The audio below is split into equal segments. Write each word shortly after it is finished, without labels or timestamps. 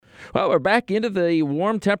Well, we're back into the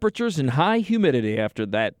warm temperatures and high humidity after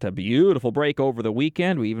that beautiful break over the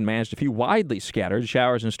weekend. We even managed a few widely scattered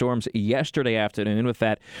showers and storms yesterday afternoon with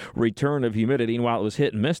that return of humidity. And while it was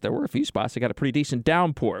hit and miss, there were a few spots that got a pretty decent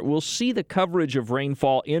downpour. We'll see the coverage of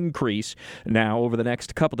rainfall increase now over the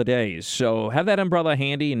next couple of days. So have that umbrella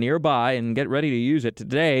handy and nearby and get ready to use it.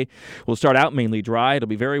 Today, we'll start out mainly dry. It'll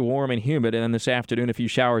be very warm and humid. And then this afternoon, a few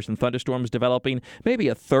showers and thunderstorms developing, maybe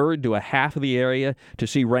a third to a half of the area to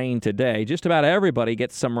see rain today. Just about everybody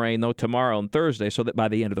gets some rain, though, tomorrow and Thursday, so that by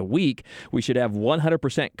the end of the week, we should have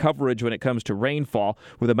 100% coverage when it comes to rainfall,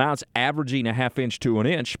 with amounts averaging a half inch to an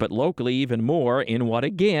inch, but locally even more in what,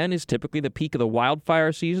 again, is typically the peak of the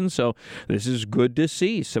wildfire season. So this is good to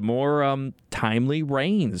see some more timely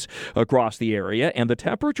rains across the area, and the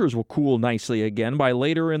temperatures will cool nicely again by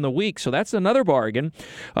later in the week. So that's another bargain.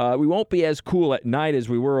 We won't be as cool at night as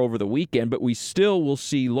we were over the weekend, but we still will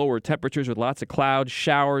see lower temperatures with lots of clouds,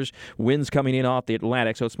 showers, winds coming in off the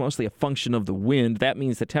Atlantic. So it's mostly a function of the wind. That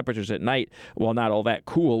means the temperatures at night, while not all that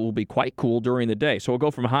cool, will be quite cool during the day. So we'll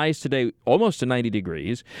go from highs today almost to 90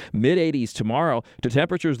 degrees, mid-80s tomorrow, to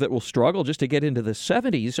temperatures that will struggle just to get into the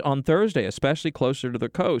 70s on Thursday, especially closer to the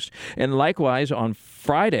coast. And likewise on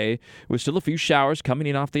Friday, with still a few showers coming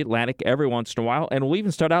in off the Atlantic every once in a while. And we'll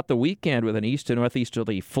even start out the weekend with an east to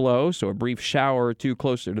northeasterly flow, so a brief shower or two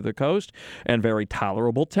closer to the coast, and very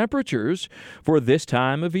tolerable temperatures for this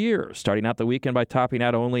time of year, starting out the weekend by topping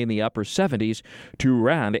out only in the upper 70s to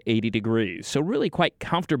around 80 degrees. So really quite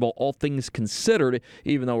comfortable, all things considered,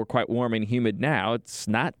 even though we're quite warm and humid now. It's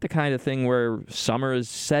not the kind of thing where summer is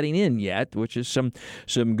setting in yet, which is some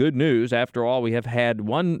good news. After all, we have had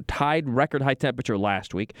one tied record high temperature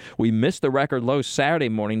last week. We missed the record low Saturday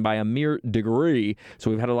morning by a mere degree, so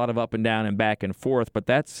we've had a lot of up and down and back and forth, but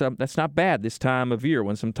that's not bad this time of year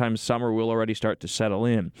when sometimes summer will already start to settle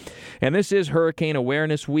in. And this is Hurricane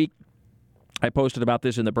Awareness Week. I posted about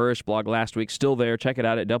this in the Burrish blog last week. Still there. Check it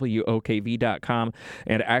out at WOKV.com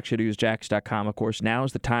and ActionNewsJax.com. Of course, now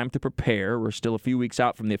is the time to prepare. We're still a few weeks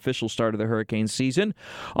out from the official start of the hurricane season.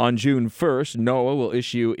 On June 1st, NOAA will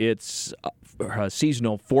issue its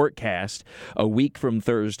seasonal forecast a week from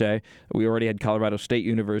Thursday. We already had Colorado State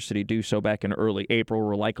University do so back in early April.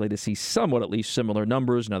 We're likely to see somewhat at least similar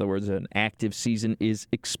numbers. In other words, an active season is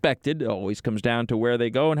expected. It always comes down to where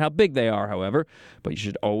they go and how big they are, however, but you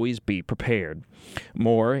should always be prepared.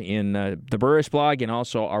 More in the Burrish blog and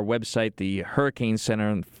also our website, the Hurricane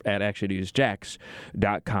Center at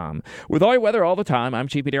ActionNewsJax.com. With all your weather all the time, I'm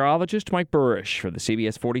Chief Meteorologist Mike Burrish for the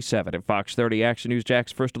CBS 47 and Fox 30 Action News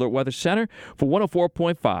Jax First Alert Weather Center for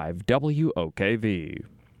 104.5 WOKV.